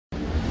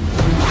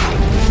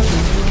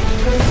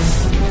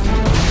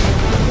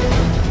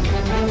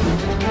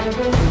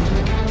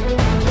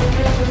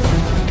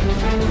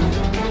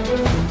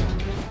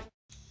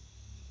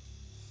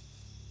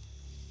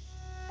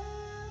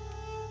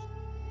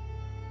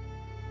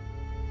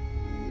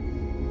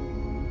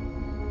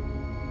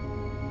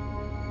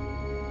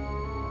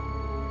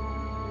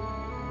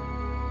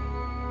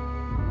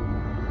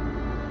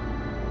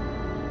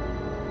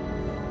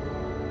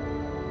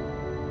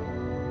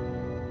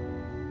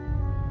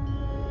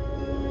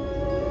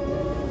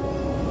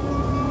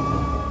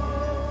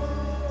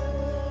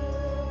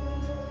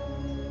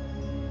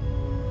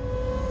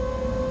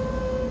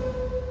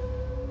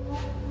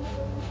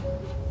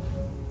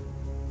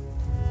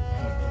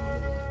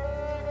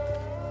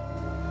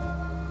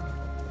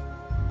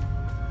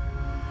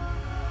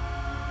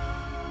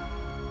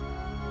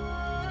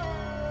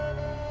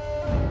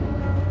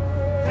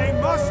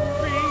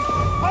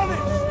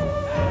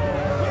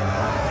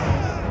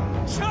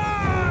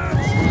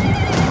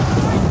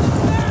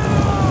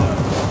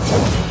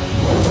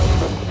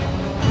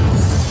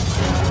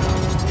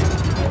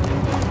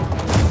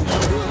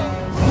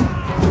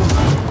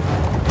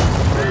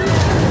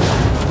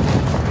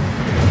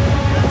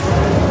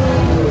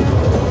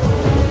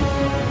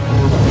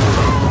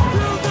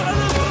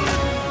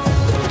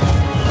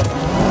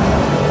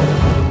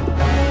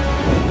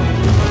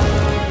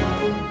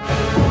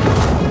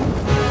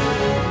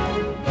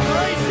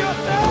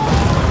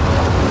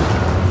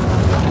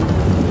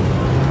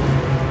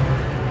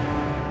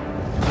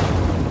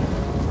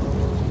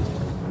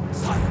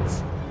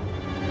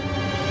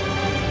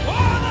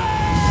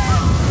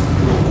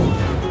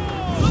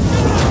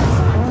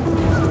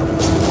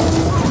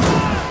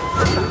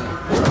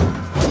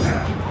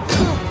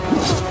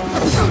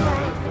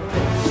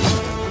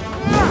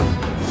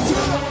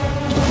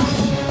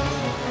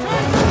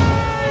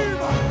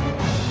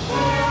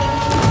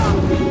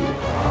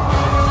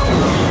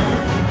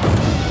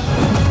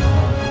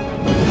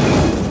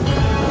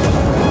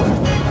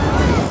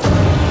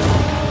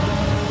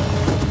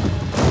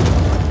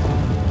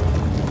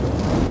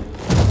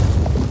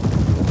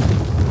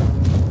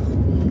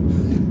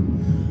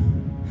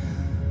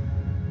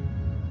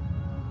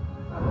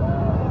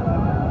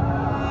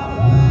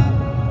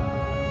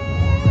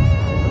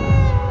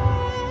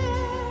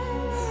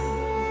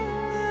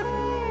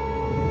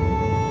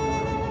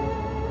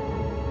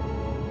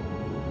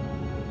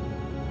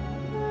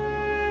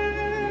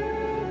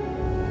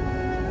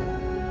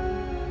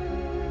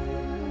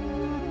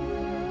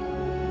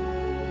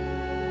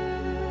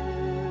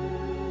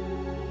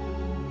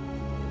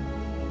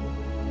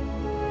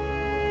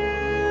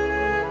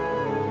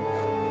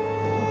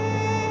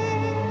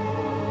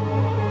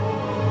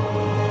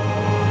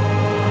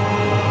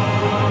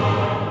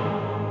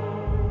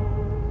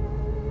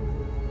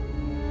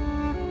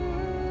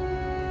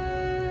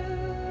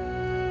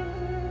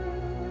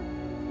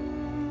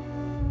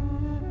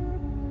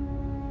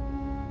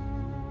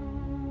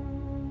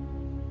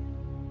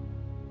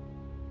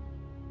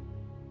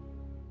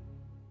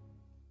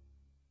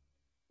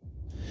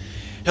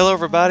Hello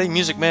everybody,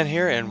 Music Man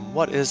here, and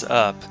what is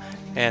up?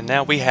 And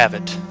now we have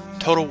it.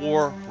 Total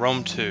War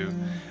Rome 2.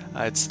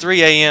 It's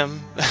 3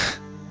 a.m.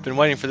 Been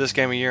waiting for this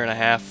game a year and a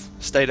half.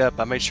 Stayed up,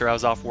 I made sure I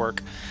was off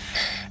work.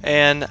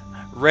 And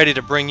ready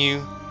to bring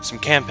you some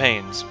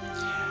campaigns.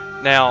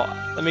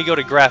 Now, let me go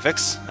to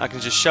graphics. I can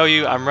just show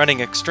you I'm running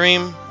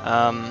Extreme.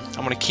 I'm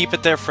going to keep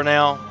it there for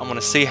now. I'm going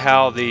to see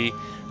how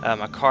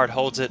my card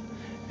holds it.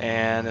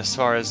 And as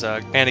far as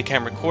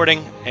Bandicam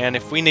recording, and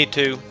if we need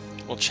to,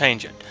 we'll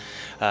change it.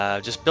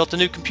 Just built a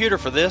new computer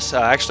for this.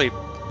 I actually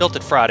built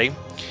it Friday,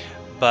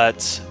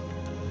 but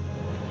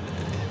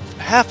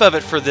half of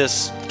it for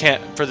this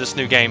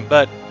new game,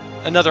 but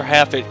another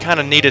half it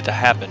kind of needed to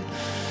happen.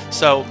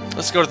 So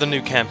let's go to the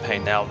new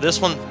campaign now. This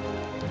one,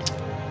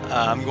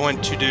 I'm going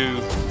to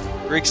do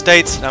Greek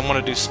states, and I'm going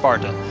to do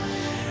Sparta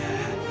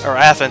or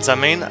Athens.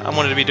 I'm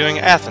going to be doing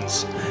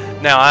Athens.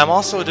 Now I'm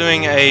also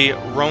doing a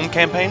Rome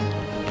campaign,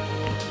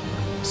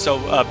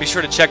 so be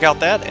sure to check out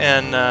that.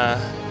 And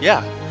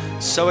yeah.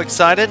 So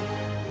excited. So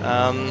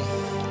I'm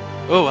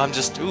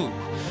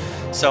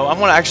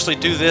going to actually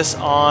do this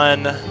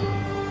on I'm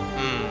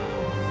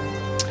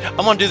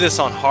going to do this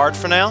on hard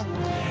for now,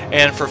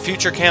 and for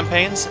future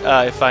campaigns,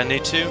 if I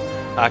need to,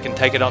 I can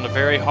take it on to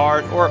very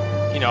hard, or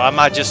I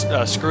might just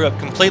screw up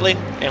completely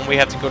and we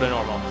have to go to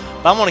normal.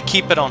 But I'm going to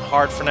keep it on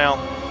hard for now.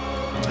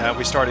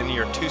 We start in the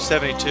year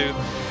 272.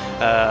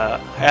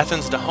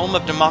 Athens, the home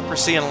of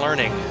democracy and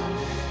learning,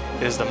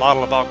 is the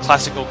model of all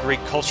classical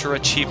Greek culture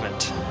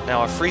achievement.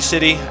 Now, a free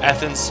city,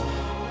 Athens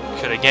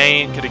could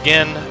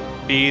again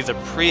be the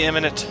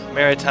preeminent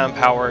maritime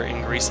power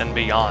in Greece and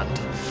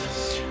beyond.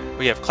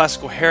 We have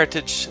classical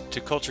heritage to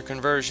culture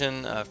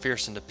conversion,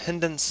 fierce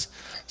independence.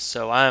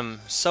 So I'm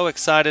so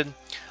excited.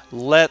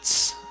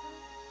 Let's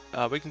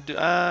look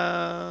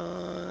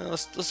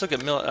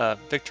at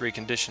victory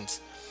conditions.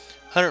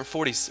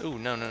 140. Oh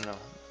no.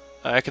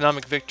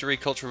 Economic victory,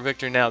 cultural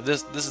victory. Now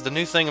this is the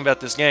new thing about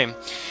this game,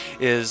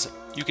 is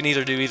you can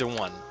either do either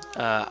one.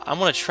 I'm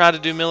going to try to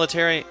do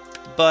military,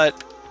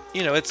 but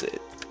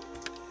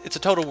it's a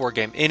total war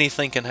game.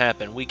 Anything can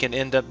happen. We can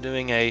end up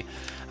doing a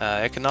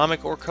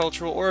economic or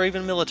cultural or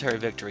even military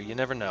victory. You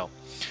never know.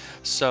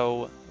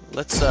 So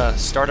let's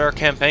start our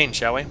campaign,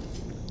 shall we?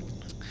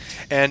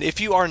 And if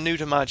you are new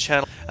to my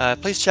channel,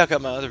 please check out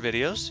my other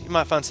videos. You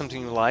might find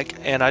something you like.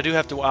 And I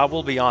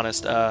will be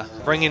honest,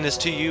 bringing this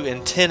to you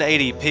in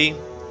 1080p.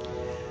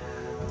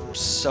 I'm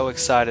so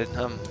excited.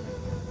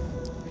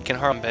 It can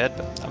hurt my bed,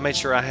 but I made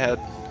sure I had.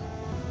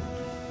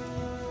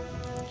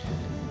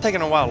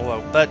 Taking a while to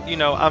load, but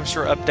I'm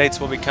sure updates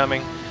will be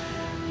coming.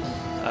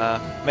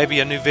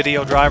 Maybe a new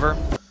video driver.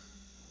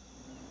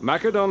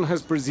 Macedon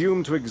has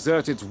presumed to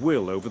exert its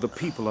will over the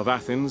people of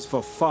Athens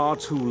for far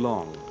too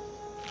long.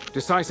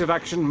 Decisive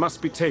action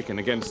must be taken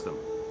against them.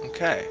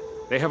 Okay.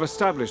 They have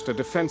established a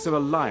defensive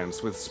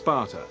alliance with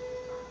Sparta,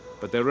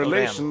 but their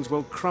relations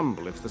will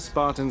crumble if the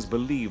Spartans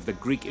believe that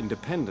Greek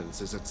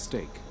independence is at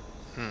stake.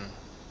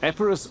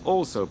 Epirus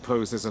also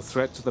poses a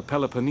threat to the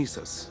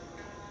Peloponnesus.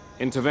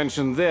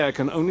 Intervention there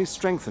can only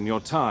strengthen your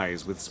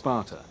ties with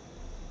Sparta.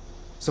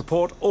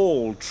 Support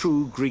all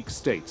true Greek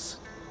states,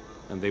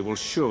 and they will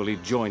surely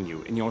join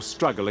you in your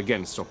struggle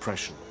against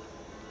oppression.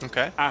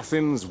 Okay.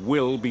 Athens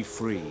will be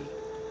free.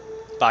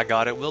 By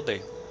God, it will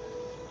be.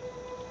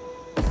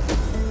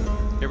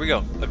 Here we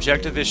go.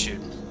 Objective issued.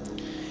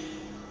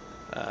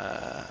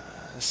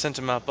 Sent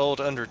to my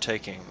bold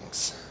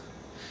undertakings.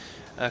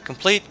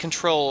 Completely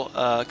control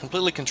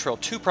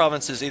 2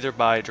 provinces either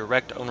by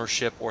direct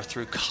ownership or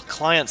through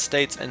client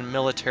states and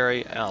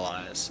military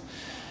allies.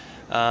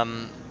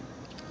 I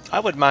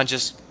wouldn't mind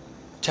just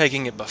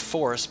taking it by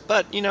force,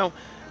 but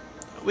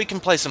we can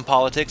play some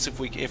politics if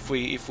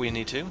we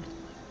need to.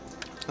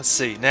 Let's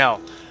see. Now,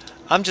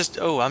 I'm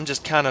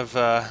kind of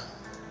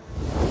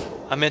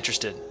I'm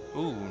interested.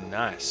 Ooh,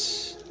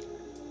 nice.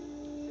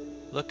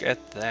 Look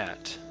at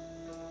that.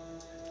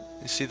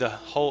 You see the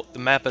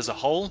map as a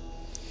whole?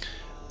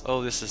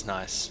 Oh, this is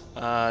nice.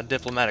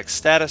 Diplomatic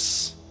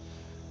status.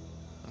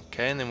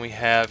 Okay, and then we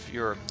have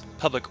your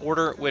public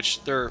order,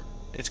 which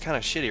it's kind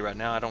of shitty right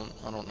now. I don't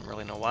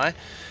really know why.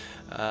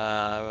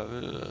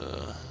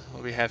 What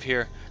do we have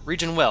here?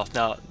 Region wealth.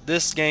 Now,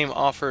 this game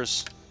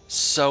offers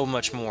so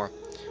much more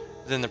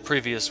than the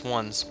previous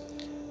ones,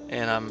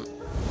 and I'm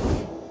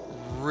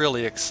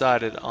really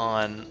excited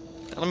on.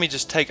 Let me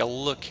just take a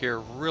look here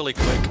really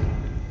quick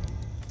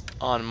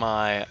on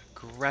my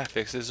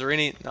graphics. Is there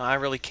any? No, I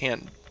really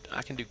can't.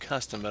 I can do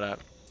custom,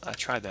 but I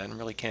tried that and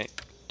really can't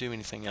do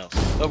anything else.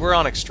 But we're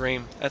on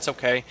extreme. That's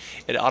okay.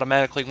 It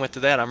automatically went to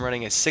that. I'm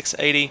running a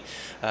 680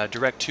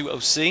 direct to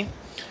OC.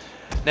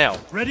 Now,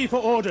 ready for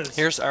orders.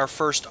 Here's our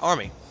first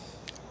army.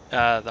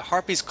 The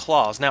Harpy's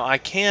Claws. Now,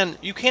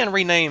 you can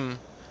rename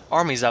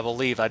armies, I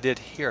believe. I did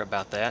hear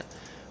about that.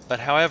 But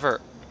however,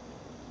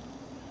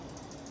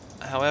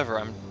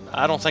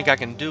 I don't think I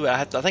can do it.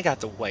 I think I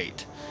have to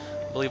wait.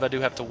 I believe I do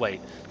have to wait.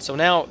 So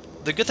now,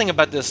 the good thing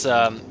about this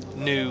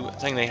new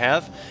thing they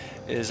have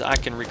is I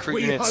can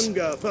recruit units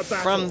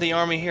from the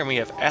army here. And we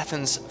have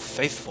Athens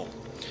Faithful.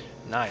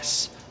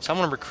 Nice. So I'm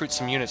going to recruit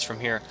some units from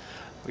here.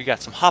 We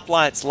got some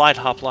hoplites, light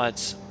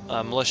hoplites,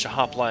 militia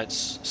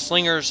hoplites,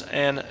 slingers,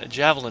 and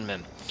javelin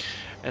men.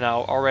 And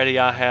already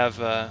I have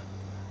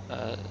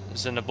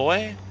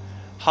Zenoboy,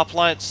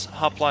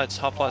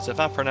 hoplites. If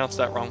I pronounce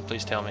that wrong,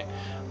 please tell me.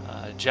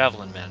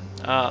 Javelin men.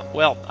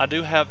 Well, I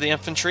do have the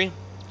infantry.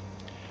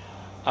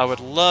 I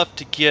would love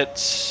to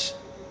get...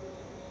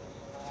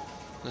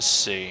 Let's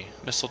see.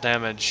 Missile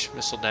damage.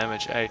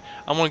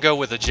 I'm going to go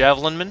with a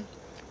javelin man.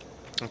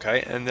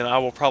 Okay, and then I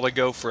will probably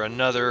go for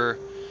another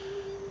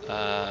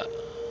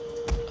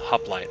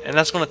hoplite. And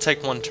that's going to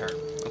take one turn.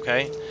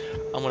 Okay?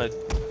 I'm going to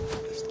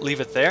leave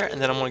it there, and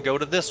then I'm going to go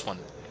to this one.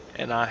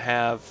 And I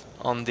have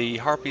on the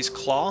Harpy's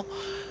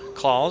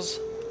claws,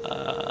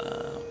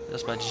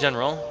 that's my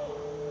general.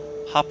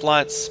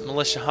 Hoplites,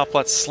 militia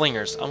hoplites,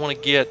 slingers. I want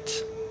to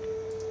get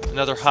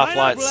another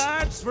hoplites.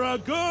 Lads, for a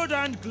good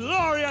and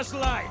glorious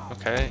life.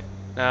 Okay,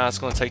 now it's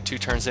going to take 2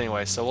 turns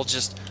anyway, so we'll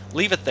just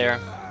leave it there.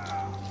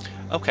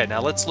 Okay,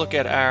 now let's look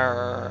at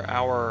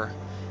our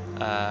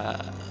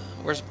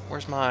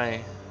where's my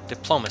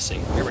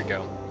diplomacy? Here we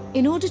go.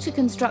 In order to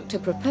construct a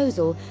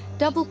proposal,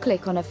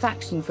 double-click on a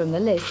faction from the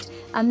list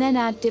and then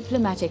add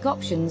diplomatic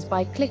options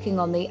by clicking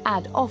on the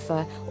Add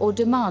Offer or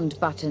Demand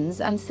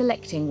buttons and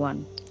selecting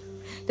one.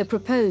 The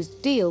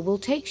proposed deal will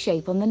take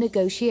shape on the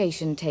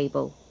negotiation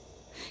table.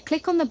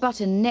 Click on the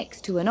button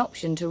next to an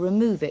option to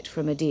remove it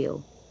from a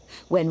deal.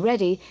 When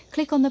ready,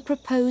 click on the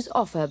Propose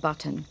Offer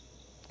button.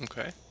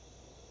 Okay.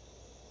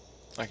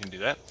 I can do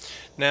that.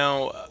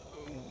 Now,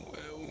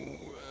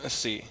 let's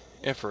see.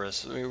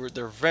 Empress.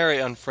 They're very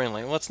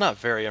unfriendly. Well, it's not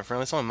very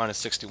unfriendly. It's only minus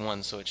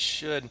 61, so it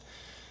should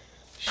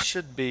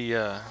be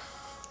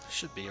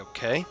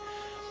okay.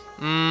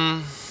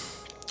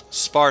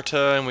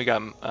 Sparta, and we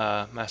got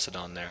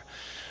Macedon there.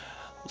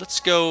 Let's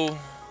go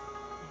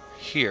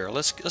here.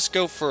 Let's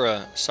go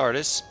for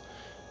Sardis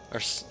or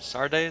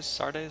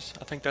Sardes.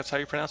 I think that's how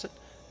you pronounce it.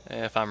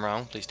 If I'm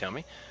wrong, please tell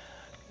me.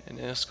 And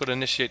then let's go to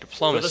initiate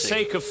diplomacy. For the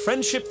sake of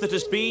friendship that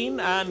has been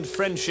and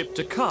friendship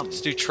to come.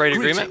 Let's do trade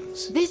agreement.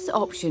 This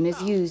option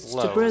is used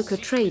to broker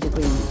trade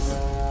agreements.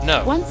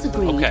 No. Once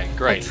agreed, okay,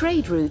 great. A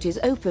trade route is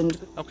opened.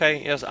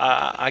 Okay, yes,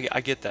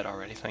 I get that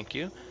already. Thank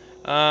you.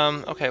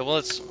 Okay, well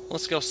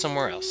let's go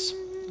somewhere else.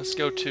 Let's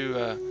go to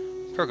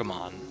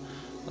Pergamon.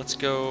 Let's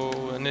go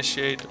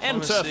initiate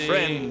diplomacy. Enter,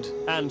 friend,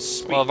 and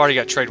speak. Well, I've already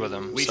got trade with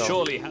them. We so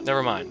surely have.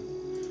 Never mind.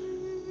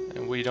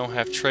 And we don't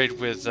have trade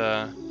with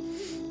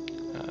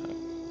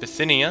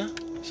Bithynia,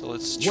 so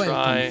let's try.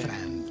 Welcome,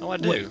 friend. Oh, I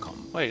do.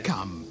 Welcome. Wait.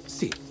 Come,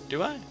 sit.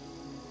 Do I?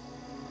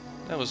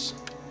 That was.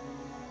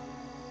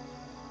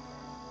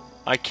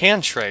 I can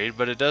trade,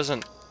 but it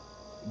doesn't.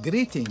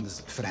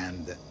 Greetings,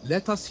 friend.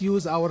 Let us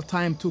use our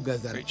time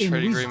together Great in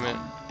trade wisdom agreement.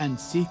 and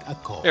seek a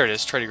cause. There it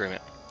is, trade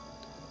agreement.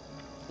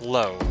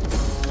 Low.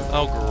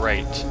 Oh,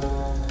 great.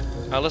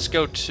 Let's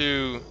go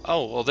to...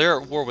 Oh, well, they're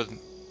at war with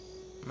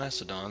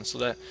Macedon,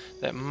 so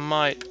that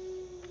might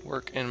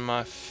work in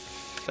my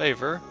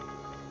favor.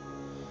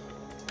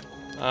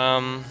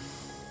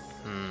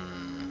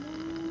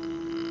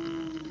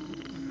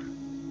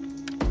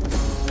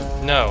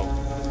 No.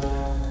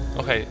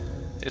 Okay,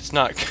 it's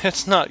not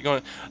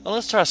going... Well,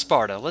 let's try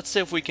Sparta. Let's see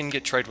if we can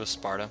get trade with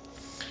Sparta.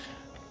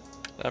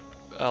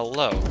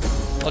 Low.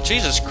 Oh,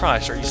 Jesus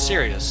Christ, are you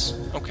serious?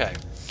 Okay.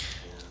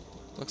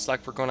 Looks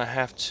like we're going to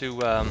have to,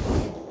 we're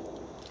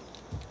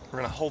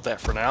going to hold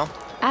that for now.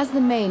 As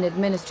the main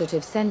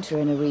administrative center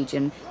in a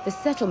region, the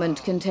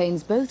settlement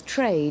contains both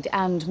trade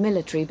and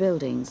military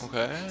buildings.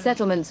 Okay.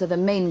 Settlements are the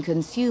main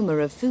consumer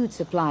of food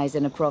supplies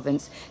in a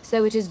province,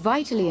 so it is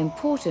vitally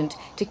important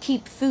to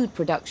keep food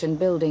production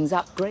buildings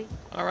upgraded.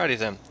 Alrighty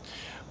then.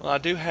 Well, I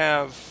do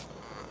have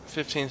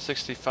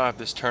 1565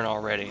 this turn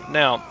already.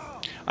 Now,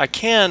 I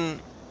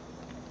can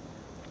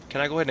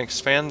I go ahead and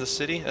expand the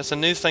city? That's a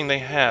new thing they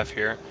have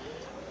here,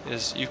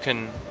 is you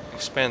can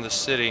expand the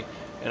city,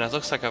 and it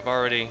looks like I've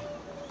already...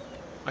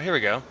 Oh, here we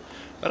go.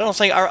 But I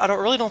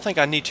really don't think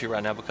I need to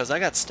right now, because I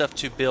got stuff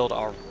to build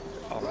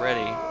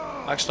already.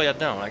 Actually, I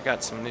don't. I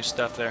got some new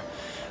stuff there.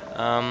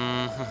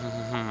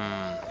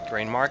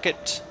 Grain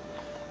market.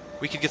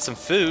 We could get some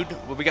food.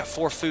 Well, we got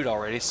 4 food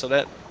already, so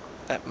that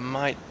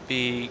might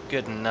be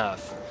good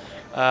enough.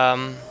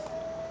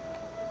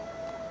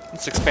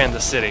 Let's expand the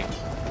city.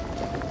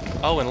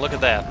 Oh, and look at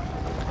that.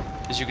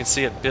 As you can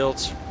see, it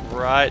builds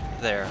right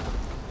there.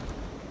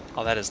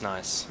 Oh, that is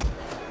nice.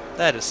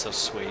 That is so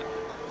sweet.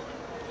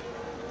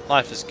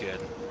 Life is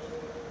good.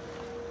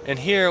 And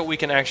here we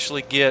can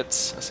actually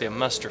get, let's see, a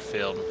muster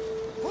field.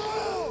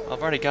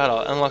 I've already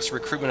got unlocks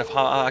recruitment of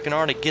I can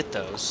already get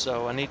those,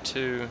 so I need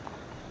to...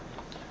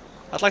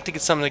 I'd like to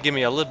get something to give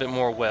me a little bit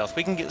more wealth.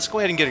 Let's go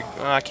ahead and get a...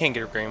 I can't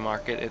get a grain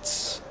market.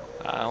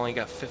 I only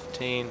got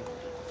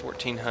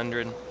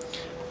 1400.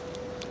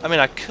 I mean,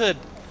 I could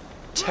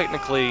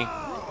technically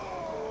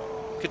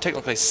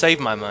save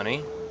my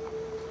money.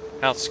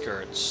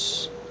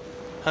 Outskirts.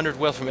 100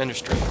 wealth from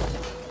industry.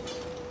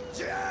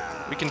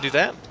 We can do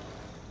that.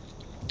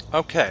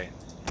 Okay.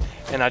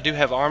 And I do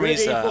have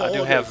armies. I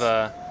do have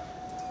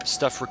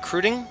stuff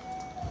recruiting.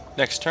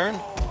 Next turn.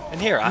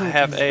 And here I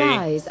have a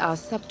Spies are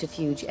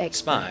subterfuge experts,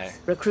 spy.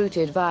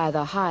 recruited via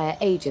the Hire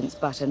Agents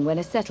button when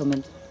a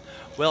settlement...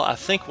 Well, I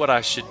think what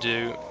I should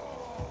do,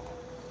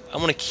 I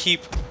want to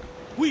keep.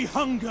 We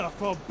hunger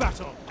for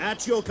battle.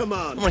 At your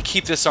command. I want to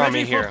keep this army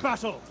Ready here. for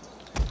battle.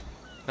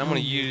 I'm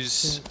going to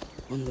use.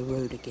 On the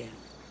road again.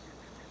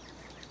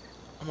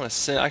 I'm going to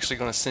send. Actually,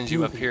 going to send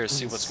you up here to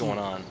see what's going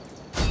on.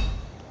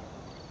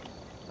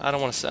 I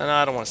don't want to.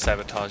 I don't want to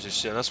sabotage this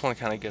shit. I just want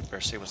to kind of get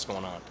there, see what's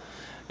going on.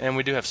 And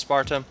we do have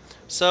Sparta.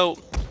 So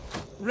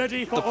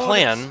Ready for the orders.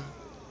 plan.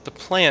 The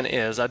plan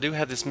is I do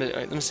have this.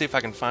 Let me see if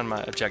I can find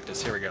my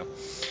objectives. Here we go.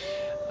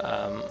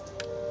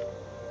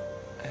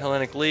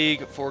 Hellenic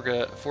League, forge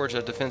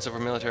a defensive or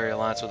military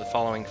alliance with the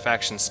following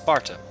faction: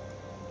 Sparta.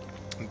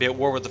 Be at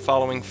war with the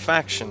following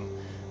faction: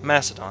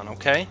 Macedon.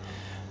 Okay.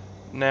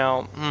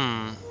 Now,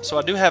 so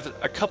I do have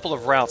a couple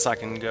of routes I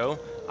can go.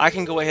 I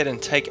can go ahead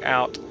and take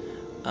out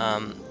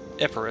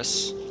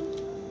Epirus,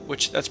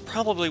 which that's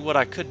probably what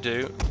I could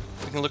do.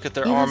 We can look at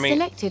their You army. have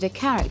selected a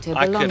character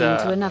I could, belonging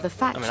to another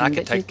faction I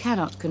could that you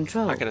cannot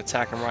control. I could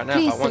attack them right now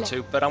Please if I want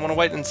to, but I want to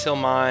wait until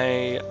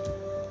my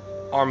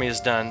army is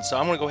done. So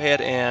I'm going to go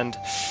ahead and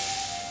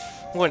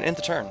end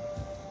the turn.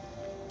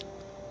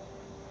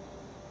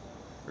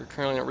 We're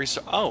currently at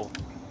research. Oh,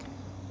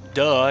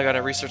 duh! I got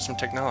to research some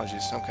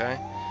technologies. Okay,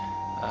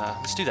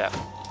 let's do that.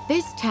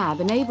 This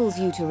tab enables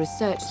you to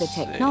research the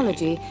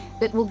technology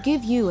that will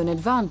give you an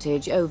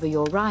advantage over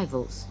your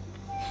rivals.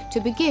 To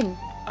begin,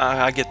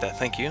 I get that.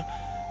 Thank you.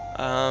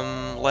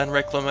 Land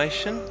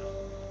reclamation.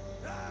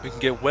 We can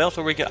get wealth,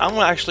 or we can. I'm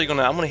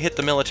gonna hit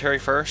the military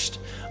first.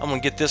 I'm gonna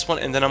get this one,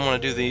 and then I'm gonna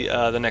do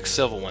the next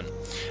civil one.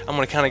 I'm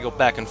gonna kind of go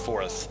back and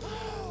forth.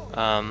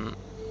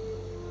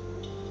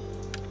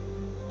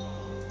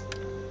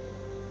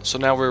 So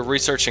now we're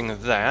researching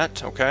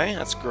that. Okay,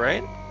 that's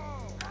great.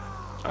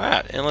 All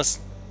right, and let's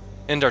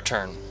end our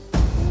turn.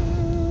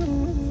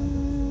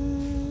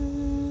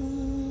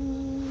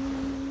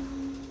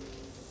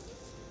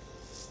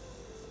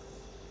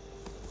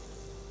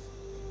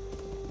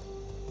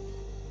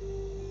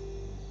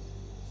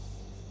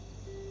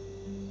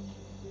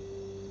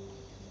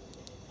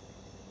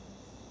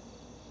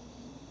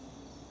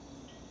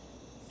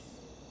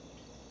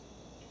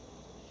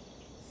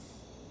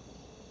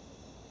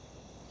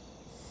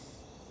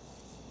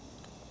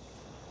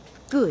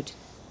 good.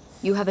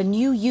 You have a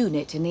new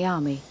unit in the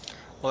army.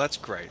 Well, that's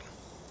great.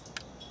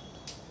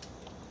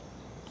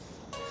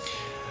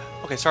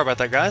 Okay, sorry about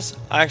that, guys.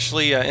 I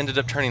actually ended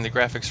up turning the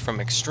graphics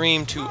from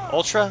extreme to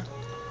ultra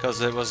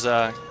because it was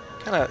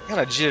kind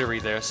of jittery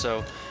there.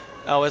 So,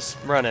 oh, it's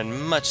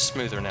running much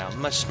smoother now.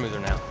 Much smoother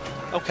now.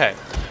 Okay,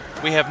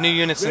 we have new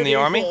units in the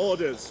army,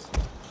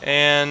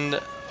 and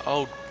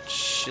oh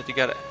shit, they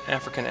got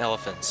African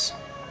elephants.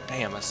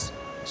 Damn, that's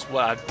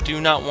what I do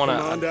not want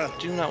to. I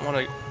do not want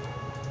to.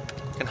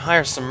 Can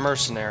hire some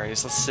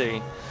mercenaries. Let's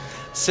see.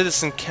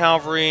 Citizen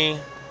cavalry,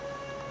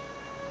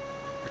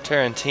 or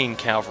Tarentine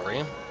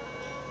cavalry.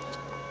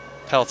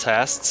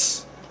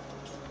 Peltasts.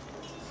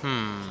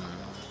 I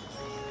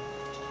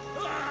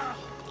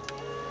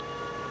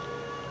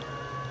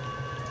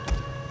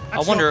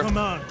wonder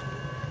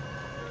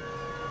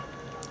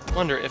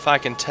if I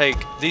can take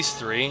these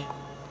three.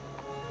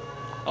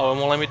 Oh, it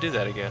won't let me do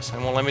that, I guess.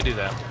 It won't let me do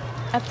that.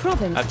 A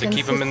province I have to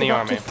keep them in the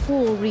consists of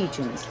army. up to 4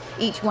 regions,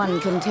 each one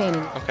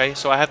containing... Okay,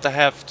 so I have to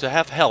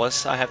have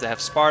Hellas, I have to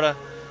have Sparta,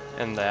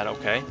 and that.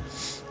 Okay,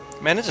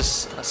 man, it's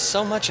just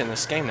so much in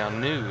this game now.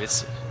 New,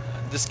 it's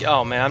this.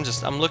 Oh man,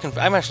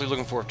 I'm actually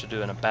looking forward to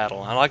doing a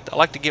battle. I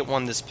like to get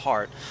one this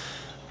part,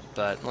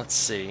 but let's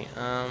see.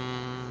 I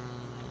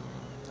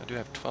do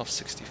have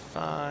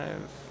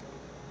 1265.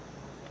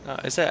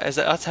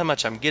 That's how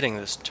much I'm getting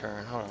this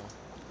turn. Hold on,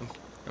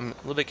 I'm a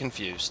little bit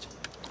confused.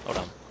 Hold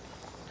on.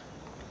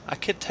 I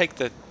could take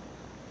the...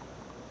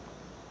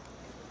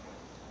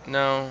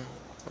 No.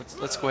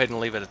 Let's go ahead and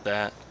leave it at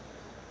that.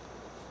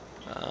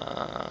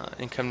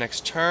 Income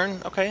next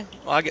turn. Okay.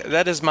 Well,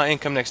 that is my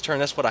income next turn.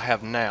 That's what I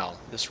have now.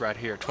 This right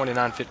here,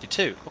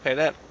 2952. Okay,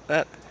 that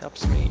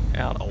helps me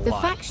out a lot. The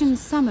faction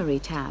summary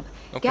tab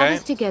Okay.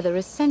 gathers together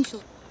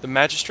essential... The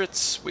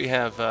magistrates. We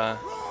have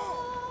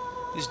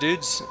these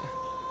dudes.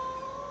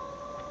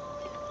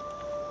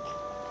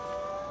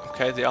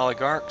 Okay, the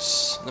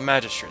oligarchs, the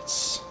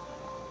magistrates.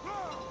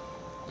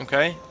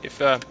 Okay,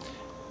 if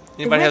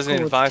anybody has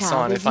any advice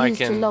on if I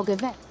can,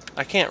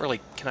 I can't really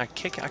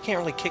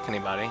kick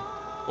anybody,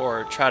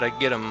 or try to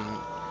get them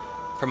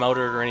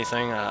promoted or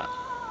anything.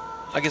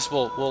 I guess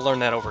we'll learn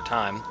that over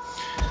time.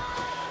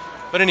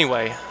 But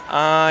anyway,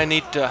 I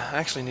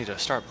actually need to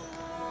start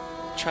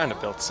trying to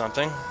build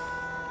something.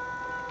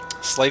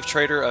 Slave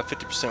trader of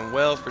 50%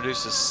 wealth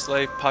produces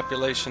slave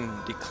population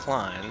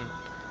decline.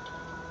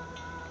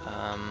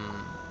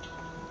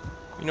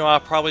 You know what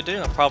I'll probably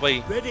do?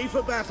 Ready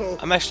for battle.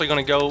 I'm actually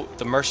going to go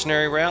the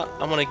mercenary route.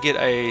 I'm going to get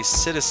a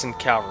citizen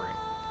cavalry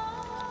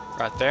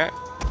right there.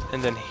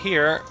 And then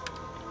here,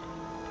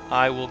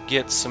 I will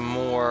get some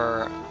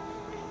more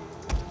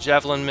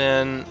javelin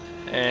men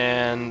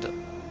and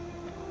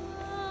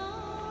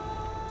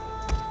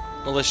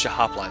militia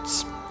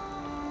hoplites.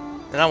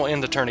 And I will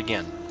end the turn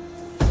again.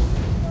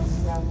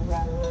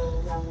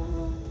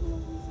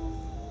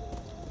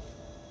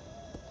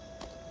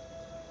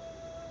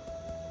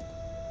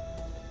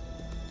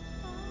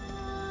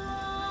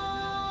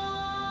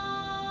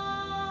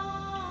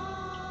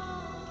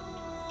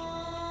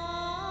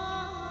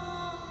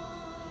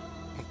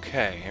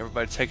 Okay,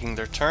 everybody taking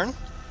their turn.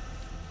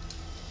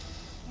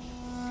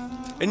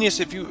 And yes,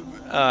 if you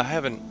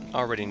haven't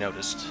already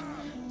noticed,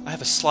 I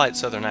have a slight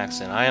southern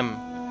accent. I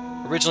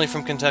am originally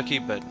from Kentucky,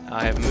 but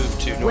I have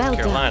moved to North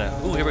Carolina.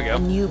 Ooh, here we go. A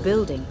new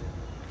building.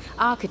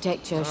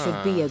 Architecture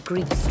should be a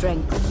Greek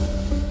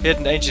strength.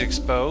 Hidden agent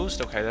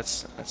exposed. Okay,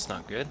 that's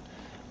not good.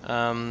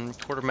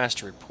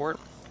 Quartermaster report.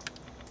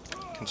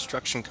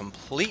 Construction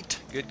complete.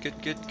 Good,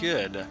 good, good,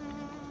 good.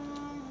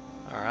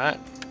 Alright.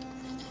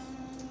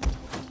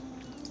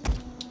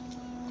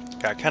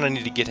 Okay, I kind of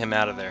need to get him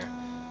out of there.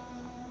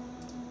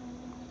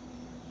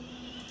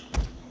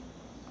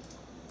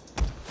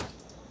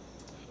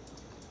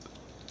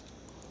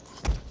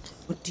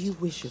 What do you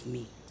wish of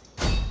me?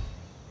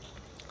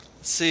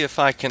 Let's see if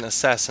I can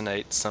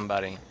assassinate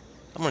somebody.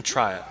 I'm going to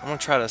try it. I'm going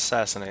to try to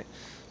assassinate.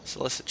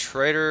 Solicit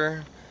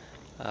traitor.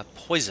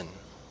 Poison.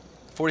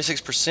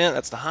 46%.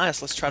 That's the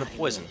highest. Let's try to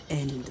poison.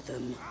 End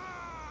them.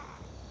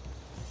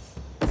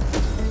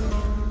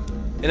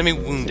 Enemy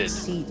wounded.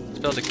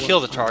 Spell to kill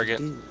the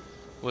target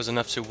was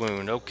enough to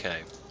wound.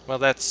 Okay. Well,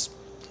 that's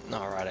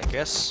alright, I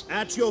guess.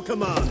 At your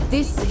command.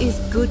 This is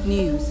good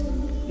news.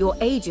 Your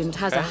agent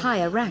has a Okay.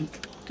 higher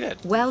rank. Good.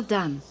 Well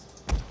done.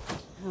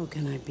 How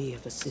can I be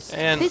of assistance?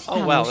 And This oh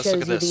panel wow, let's shows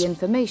look at you this. the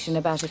information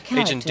about a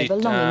Agent character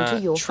belonging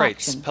to your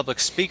traits. faction. Public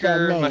Their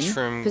speaker, name,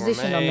 mushroom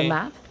position gourmet. on the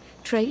map,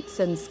 traits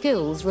and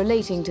skills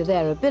relating to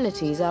their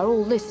abilities are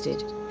all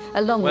listed,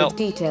 along Well, with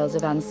details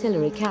of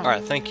ancillary characters.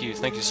 Alright, thank you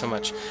so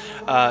much.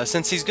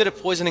 Since he's good at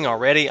poisoning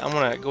already, I'm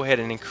gonna go ahead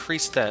and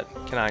increase that.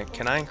 Can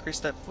I increase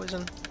that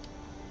poison?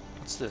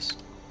 What's this?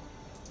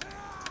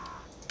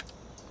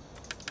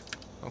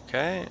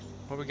 Okay,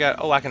 what we got?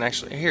 Oh, I can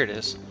actually, here it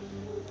is.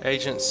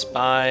 Agent,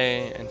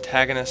 spy,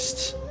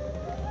 antagonist.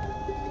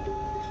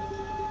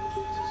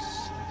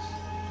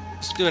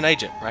 Let's do an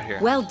agent right here.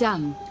 Well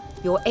done.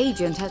 Your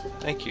agent has...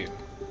 Thank you.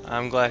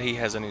 I'm glad he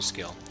has a new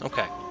skill.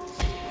 Okay.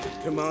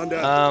 Commander.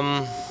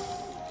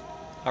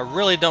 I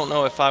really don't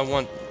know if I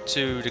want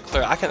to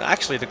declare. I can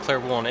actually declare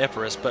war on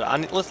Epirus,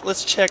 but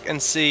let's check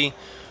and see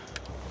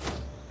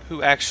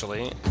who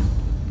actually.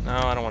 No,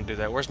 I don't want to do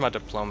that. Where's my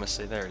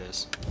diplomacy? There it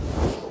is.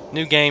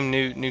 New game,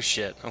 new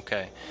shit.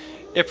 Okay,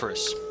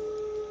 Epirus.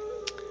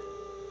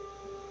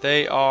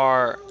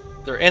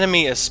 Their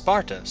enemy is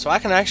Sparta, so I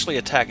can actually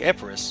attack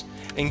Epirus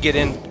and get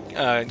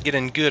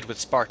in good with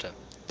Sparta.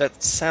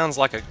 That sounds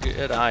like a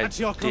good At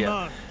your idea.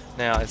 command.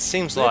 Now it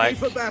seems Ready like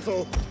for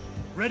battle.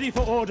 Ready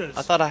for orders.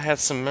 I thought I had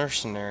some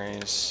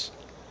mercenaries.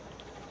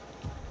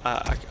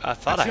 I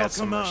thought I At your had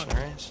some command.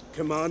 mercenaries.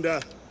 Commander.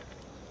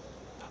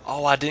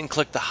 Oh, I didn't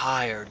click the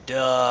hire.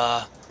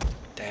 Duh.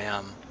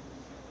 Damn.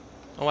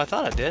 Oh, I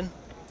thought I did.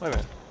 Wait a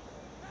minute.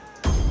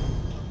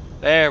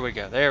 There we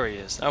go. There he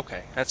is.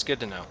 Okay, that's good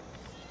to know.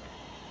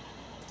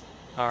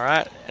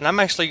 Alright, and I'm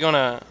actually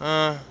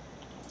gonna,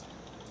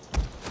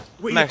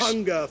 We Max.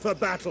 hunger for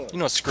battle. you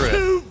know what, screw it.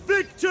 To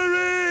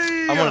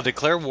victory! I'm gonna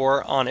declare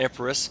war on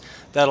Epirus.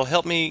 That'll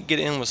help me get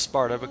in with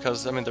Sparta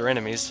because, I mean, they're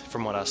enemies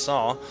from what I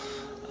saw.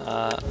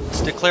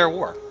 Let's declare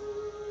war.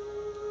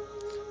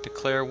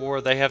 Declare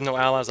war. They have no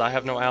allies. I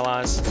have no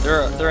allies.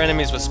 They're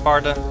enemies with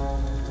Sparta.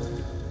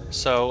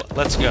 So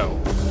let's go.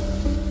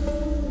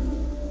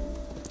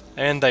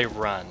 And they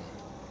run.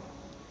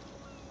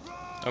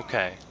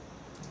 Okay.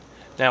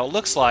 Now it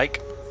looks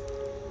like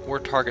war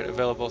target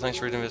available. Thanks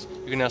for reading this.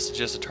 You can now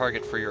suggest a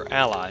target for your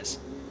allies.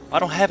 I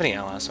don't have any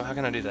allies, so how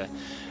can I do that?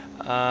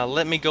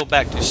 Let me go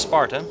back to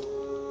Sparta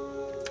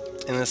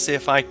and let's see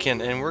if I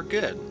can. And we're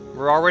good.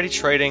 We're already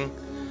trading.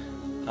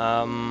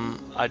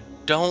 I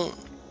don't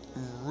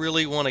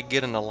really want to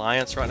get an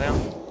alliance right now,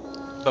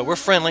 but we're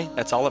friendly.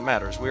 That's all that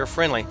matters. We are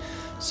friendly.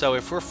 So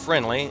if we're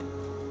friendly,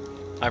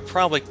 I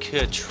probably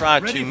could try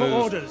Ready to for move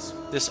orders.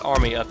 this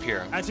army up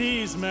here, At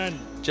ease, men.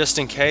 just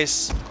in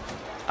case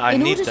I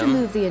In need order to them.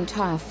 move the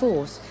entire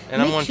force,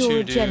 And I make want sure to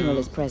a general do-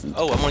 is present.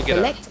 Oh, I want to get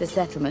a Select the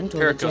settlement or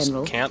the Pericles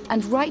general camp.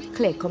 and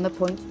right-click on the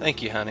point.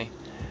 Thank you, honey.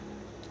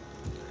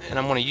 And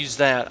I'm going to use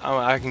that.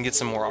 I can get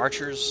some more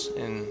archers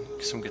and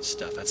some good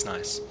stuff. That's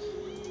nice.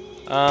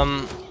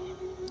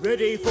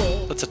 Ready for.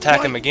 Let's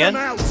attack him Wipe again.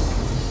 them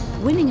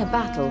out. Winning a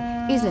battle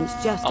isn't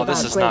just Oh, this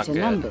about is not greater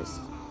good. numbers.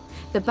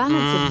 The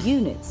balance of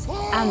units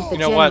and the You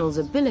know what? general's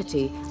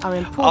ability are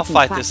important I'll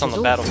fight this on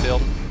the factors also.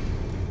 battlefield,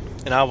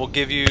 and I will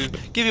give you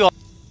all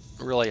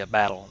really a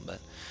battle. But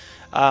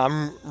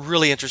I'm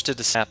really interested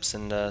to snaps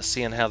and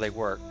seeing how they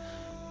work.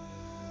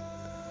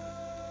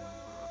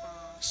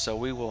 So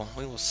we will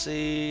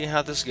see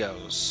how this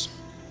goes.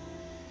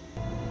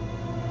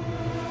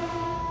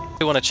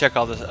 We want to check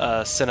all the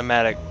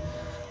cinematic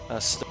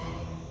stuff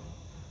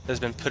that's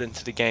been put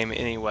into the game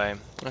anyway.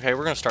 Okay,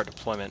 we're going to start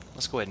deployment.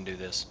 Let's go ahead and do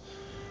this.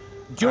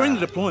 During the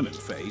deployment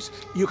phase,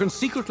 you can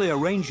secretly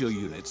arrange your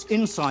units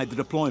inside the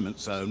deployment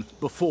zone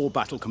before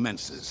battle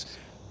commences,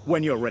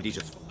 when you're ready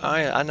to...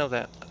 I know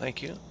that.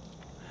 Thank you.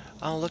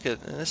 Oh, look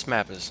at this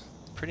map is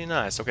pretty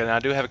nice. Okay, now I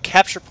do have a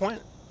capture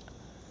point,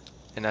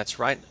 and that's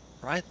right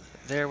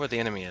there where the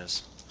enemy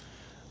is.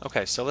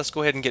 Okay, so let's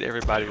go ahead and get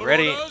everybody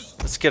ready.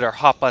 Let's get our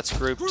hoplites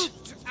grouped.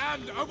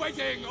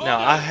 Now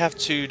I have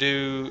to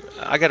do.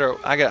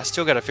 I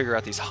still gotta figure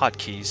out these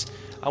hotkeys.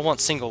 I want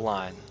single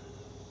line.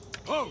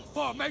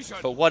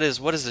 But what is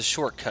the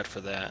shortcut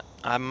for that?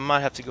 I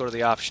might have to go to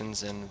the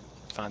options and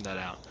find that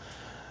out.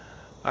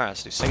 All right,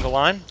 let's do single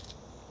line,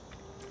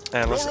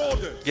 and let's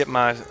get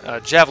my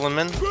javelin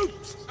men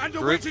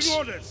grouped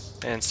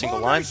and single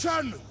line.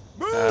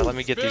 Let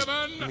me get these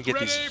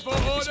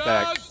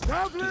back.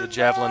 Do the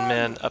javelin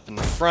men up in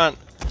the front.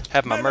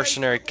 Have my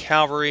mercenary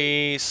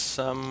cavalry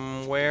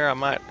somewhere. I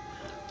might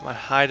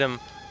hide them.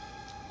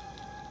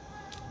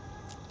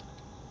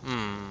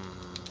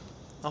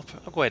 I'll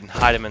go ahead and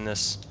hide him in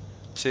this.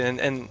 See,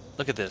 and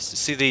look at this.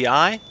 See the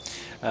eye?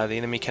 The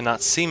enemy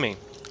cannot see me.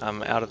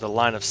 I'm out of the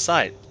line of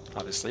sight,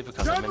 obviously,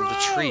 because I'm in the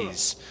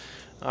trees.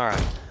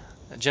 Alright.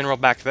 General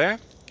back there.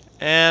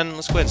 And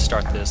let's go ahead and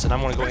start this. And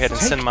I'm going to go ahead and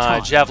send my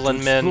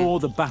javelin men. Explore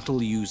the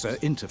battle user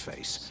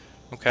interface.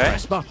 Okay.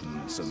 Press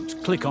buttons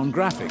and click on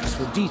graphics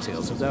for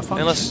details of their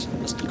function.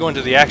 And let's go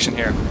into the action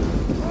here.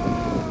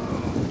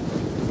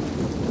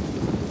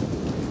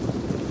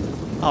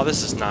 Oh,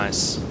 this is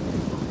nice.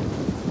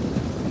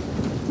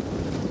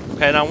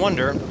 Okay, and I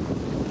wonder,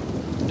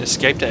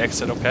 escape to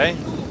exit, okay.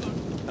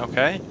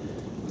 Okay.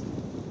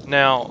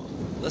 Now,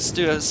 let's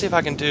see if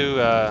I can do,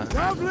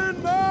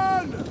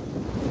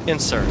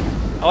 insert.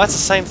 Oh, that's the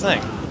same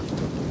thing.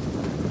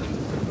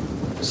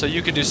 So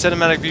you could do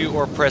cinematic view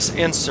or press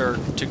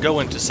insert to go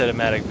into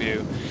cinematic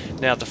view.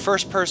 Now, the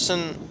first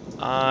person,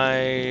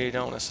 I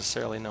don't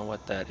necessarily know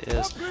what that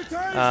is.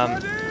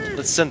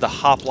 Let's send the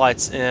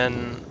hoplites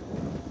in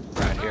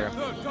right here.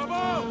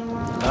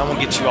 I'm gonna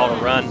get you all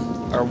to run.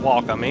 Or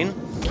walk, I mean.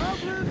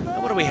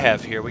 Now, what do we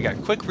have here? We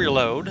got quick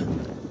reload,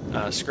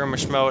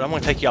 skirmish mode. I'm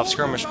going to take you off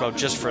skirmish mode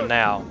just for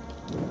now.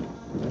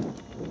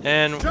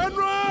 And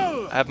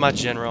I have my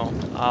general.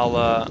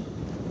 I'll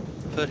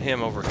put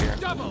him over here.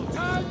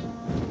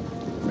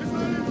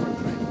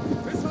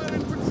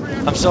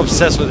 I'm so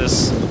obsessed with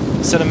this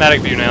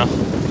cinematic view now.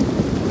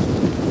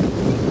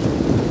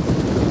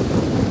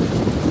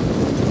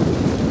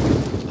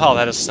 Oh,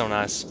 that is so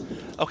nice.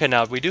 Okay,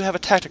 now we do have a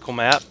tactical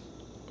map,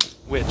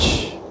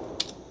 which...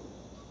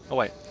 Oh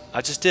wait,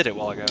 I just did it a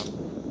while ago.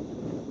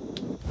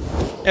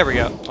 There we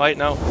go. Wait,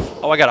 no.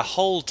 Oh, I got a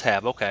hold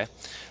tab. Okay.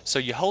 So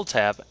you hold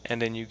tab,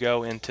 and then you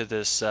go into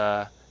this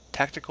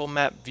tactical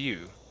map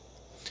view,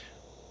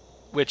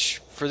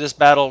 which for this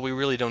battle we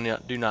really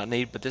do not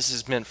need, but this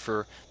is meant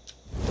for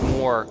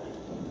more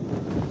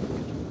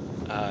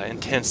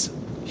intense,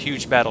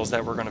 huge battles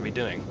that we're going to be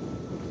doing.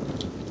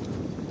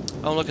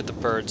 Oh, look at the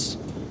birds.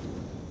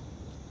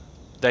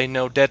 They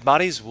know dead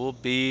bodies will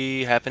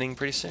be happening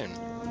pretty soon.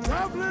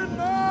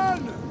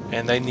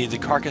 And they need the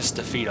carcass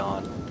to feed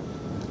on.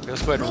 Okay,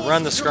 let's go ahead and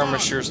run the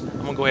skirmishers. I'm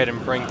going to go ahead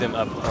and bring them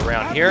up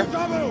around here.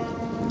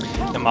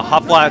 And my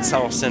hoplites I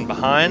will send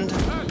behind.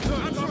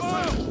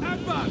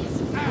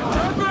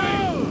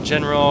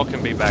 General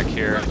can be back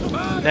here.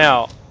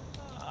 Now,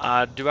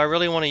 do I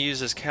really want to use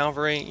this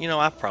cavalry? You know,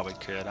 I probably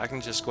could. I can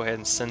just go ahead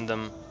and send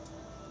them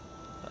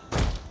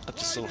up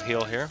this little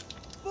hill here.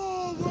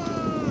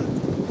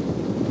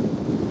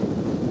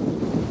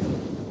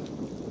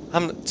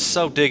 I'm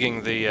so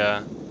digging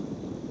the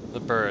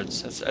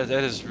birds.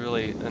 That is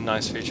really a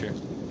nice feature.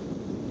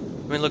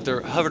 I mean, look,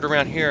 they're hovered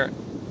around here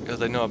because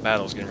they know a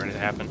battle's getting ready to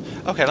happen.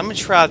 Okay, let me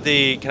try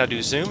the... Can I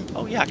do zoom?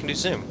 Oh yeah, I can do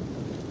zoom.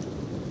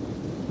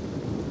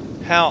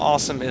 How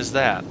awesome is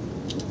that?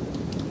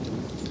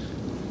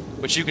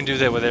 Which you can do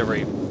that with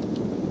every...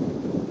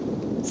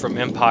 From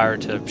Empire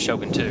to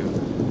Shogun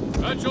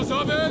 2. At your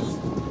service.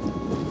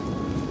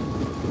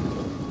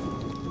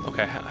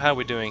 Okay, how are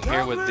we doing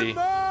here with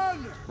the...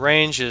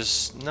 Range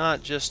is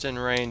not just in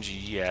range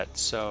yet,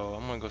 so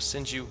I'm going to go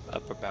send you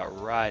up about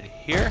right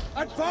here.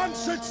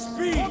 Advance at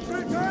speed.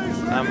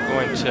 I'm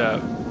going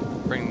to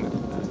bring...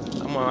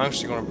 I'm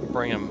actually going to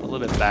bring him a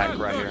little bit back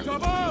right here.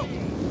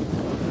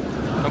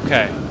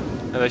 Okay.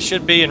 Now they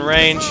should be in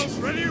range.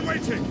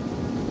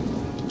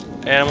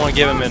 And I want to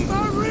give him in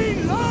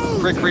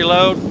quick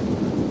reload.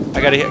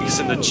 I got to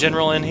send the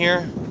general in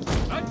here.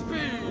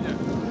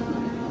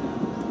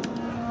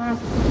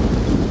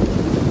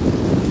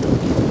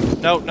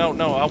 No, no,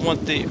 no, I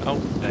want the... Oh,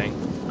 dang.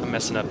 I'm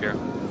messing up here.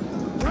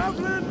 We're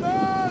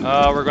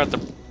going to have to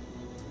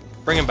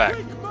bring him back.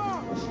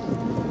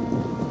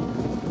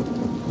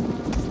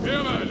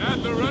 Spearman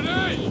at the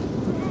ready!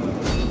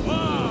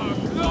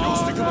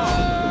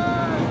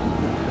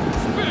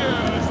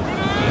 Spears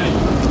ready!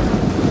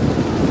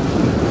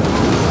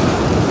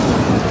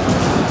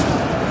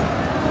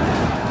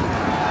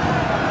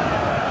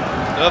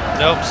 Oh,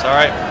 nope,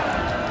 sorry.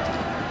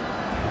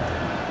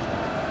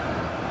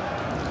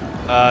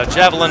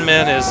 Javelin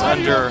men is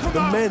under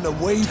The men are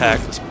wavering. attack.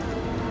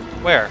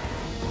 Where?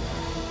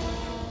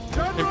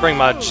 Let me bring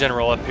my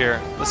general up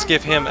here. Let's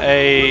give him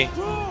a...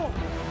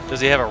 Does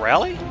he have a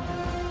rally?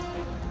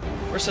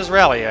 Where's his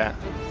rally at?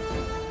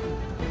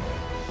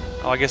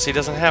 Oh, I guess he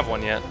doesn't have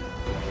one yet.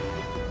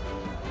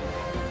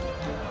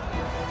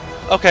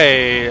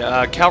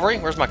 Okay, cavalry?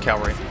 Where's my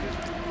cavalry?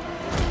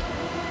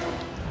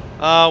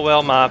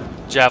 Well, my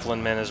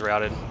javelin men is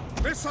routed.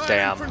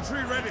 Damn.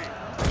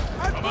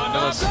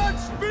 Now let's go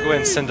ahead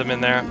and send them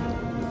in there.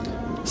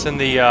 Send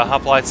the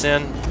hoplites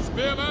in.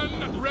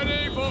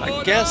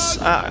 I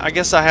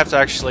guess I have to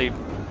actually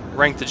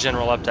rank the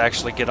general up to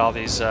actually get all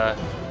these. I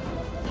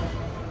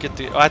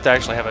have to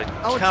actually have a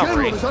cavalry. Our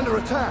general is under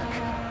attack.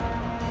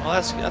 Well,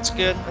 that's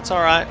good. That's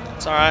all right.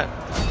 It's all right.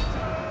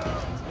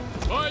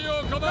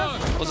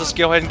 We'll just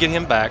go ahead and get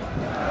him back.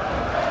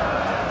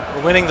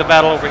 We're winning the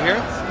battle over here.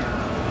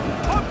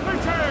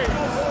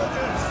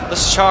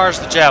 Let's charge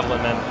the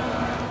javelin men,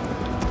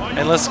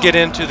 and let's get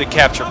into the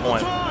capture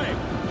point.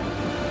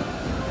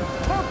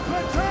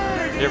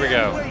 Here we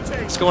go.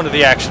 Let's go into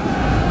the action.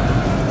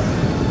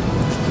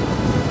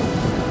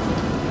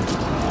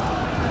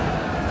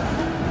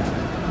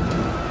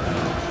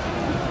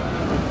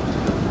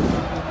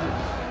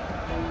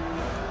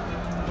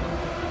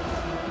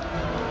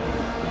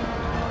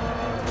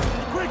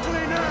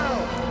 Quickly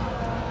now!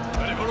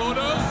 Ready for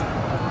orders?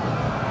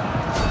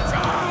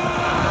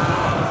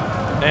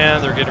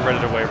 And they're getting ready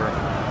to waver.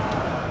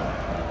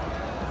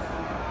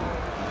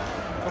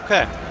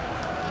 Okay.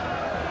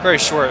 Very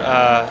short.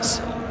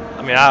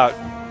 I mean,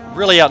 I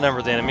really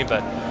outnumbered the enemy,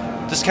 but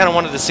just kind of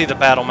wanted to see the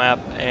battle map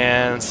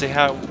and see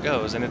how it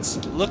goes. And it's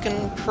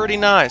looking pretty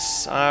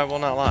nice. I will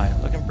not lie.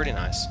 Looking pretty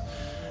nice.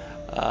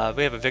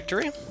 We have a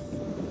victory.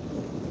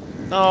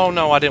 Oh,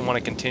 no, I didn't want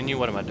to continue.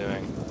 What am I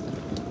doing?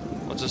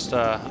 I'll just,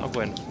 I'll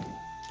go ahead and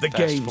The fast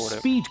game's forward it.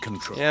 speed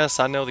control. Yes,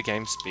 I know the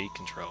game's speed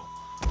control.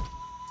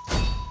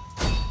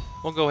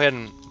 We'll go ahead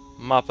and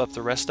mop up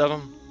the rest of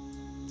them.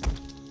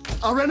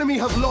 Our enemy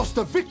have lost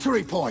a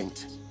victory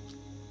point.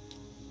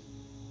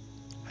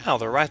 Oh,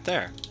 they're right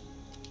there.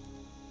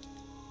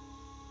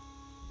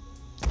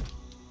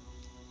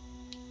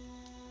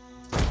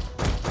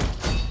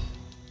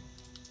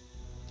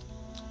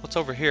 What's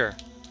over here?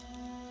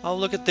 Oh,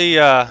 look at the,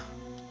 oh,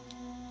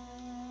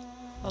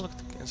 look,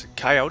 is it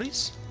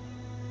coyotes?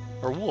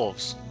 Or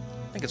wolves?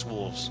 I think it's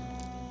wolves.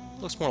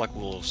 Looks more like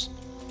wolves.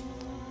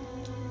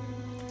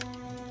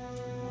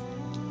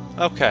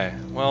 Okay,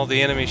 well,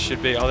 the enemy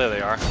should be... Oh, there they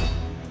are.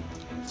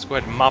 Let's go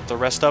ahead and mop the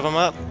rest of them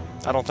up.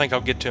 I don't think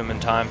I'll get to them in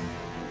time.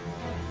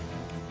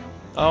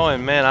 Oh,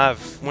 and man,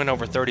 I've went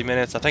over 30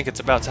 minutes. I think it's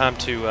about time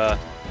to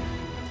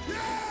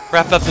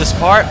wrap up this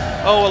part.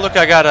 Oh, look,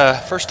 I got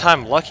a first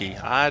time lucky.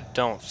 I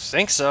don't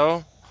think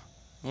so.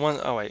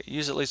 Oh wait,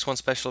 use at least one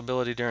special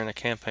ability during a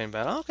campaign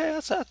battle. Okay,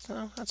 that's all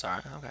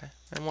right. Okay,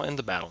 and we'll end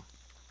the battle.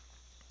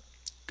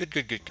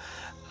 Good.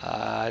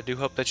 I do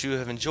hope that you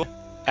have enjoyed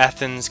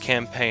Athens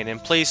campaign,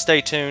 and please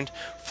stay tuned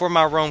for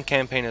my Rome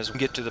campaign as we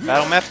get to the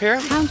battle map here.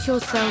 Count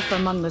yourself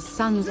among the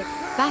sons of...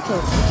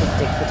 Battle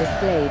statistics are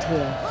displayed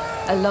here,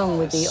 along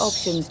with the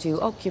options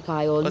to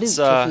occupy or loot if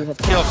you have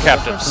kill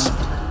captives.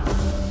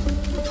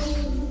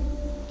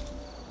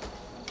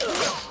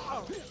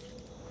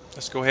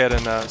 Let's go ahead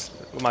and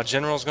my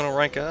general's going to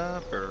rank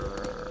up,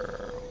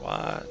 or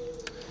what?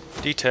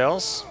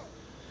 Details.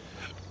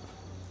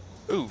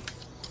 Ooh,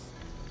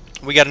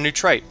 we got a new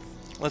trait.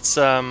 Let's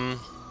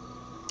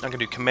I'm going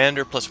to do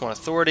commander +1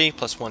 authority,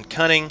 +1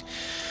 cunning.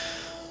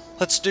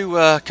 Let's do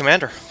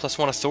commander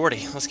 +1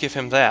 authority. Let's give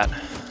him that.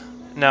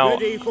 Now,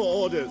 Ready for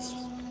orders.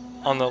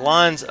 on the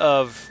lines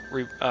of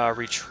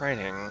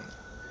retraining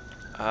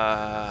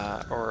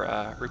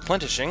or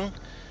replenishing,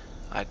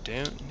 I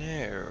don't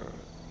know.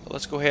 But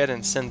let's go ahead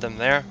and send them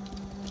there.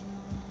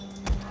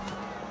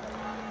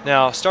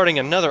 Now, starting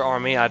another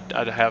army, I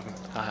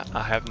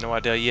have no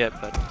idea yet,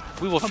 but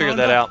we will figure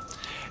that out.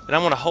 And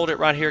I'm going to hold it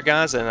right here,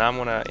 guys, and I'm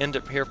going to end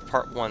up here for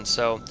part 1.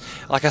 So,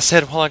 like I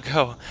said a while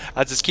ago,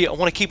 I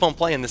want to keep on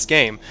playing this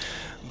game.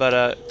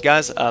 But,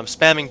 guys, I'm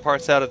spamming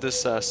parts out of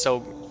this,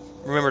 so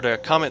remember to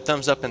comment,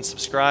 thumbs up, and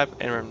subscribe.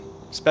 And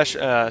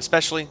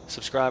especially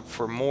subscribe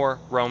for more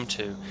Rome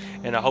 2.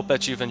 And I hope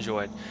that you've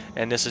enjoyed.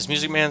 And this is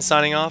Music Man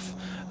signing off.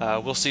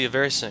 We'll see you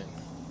very soon.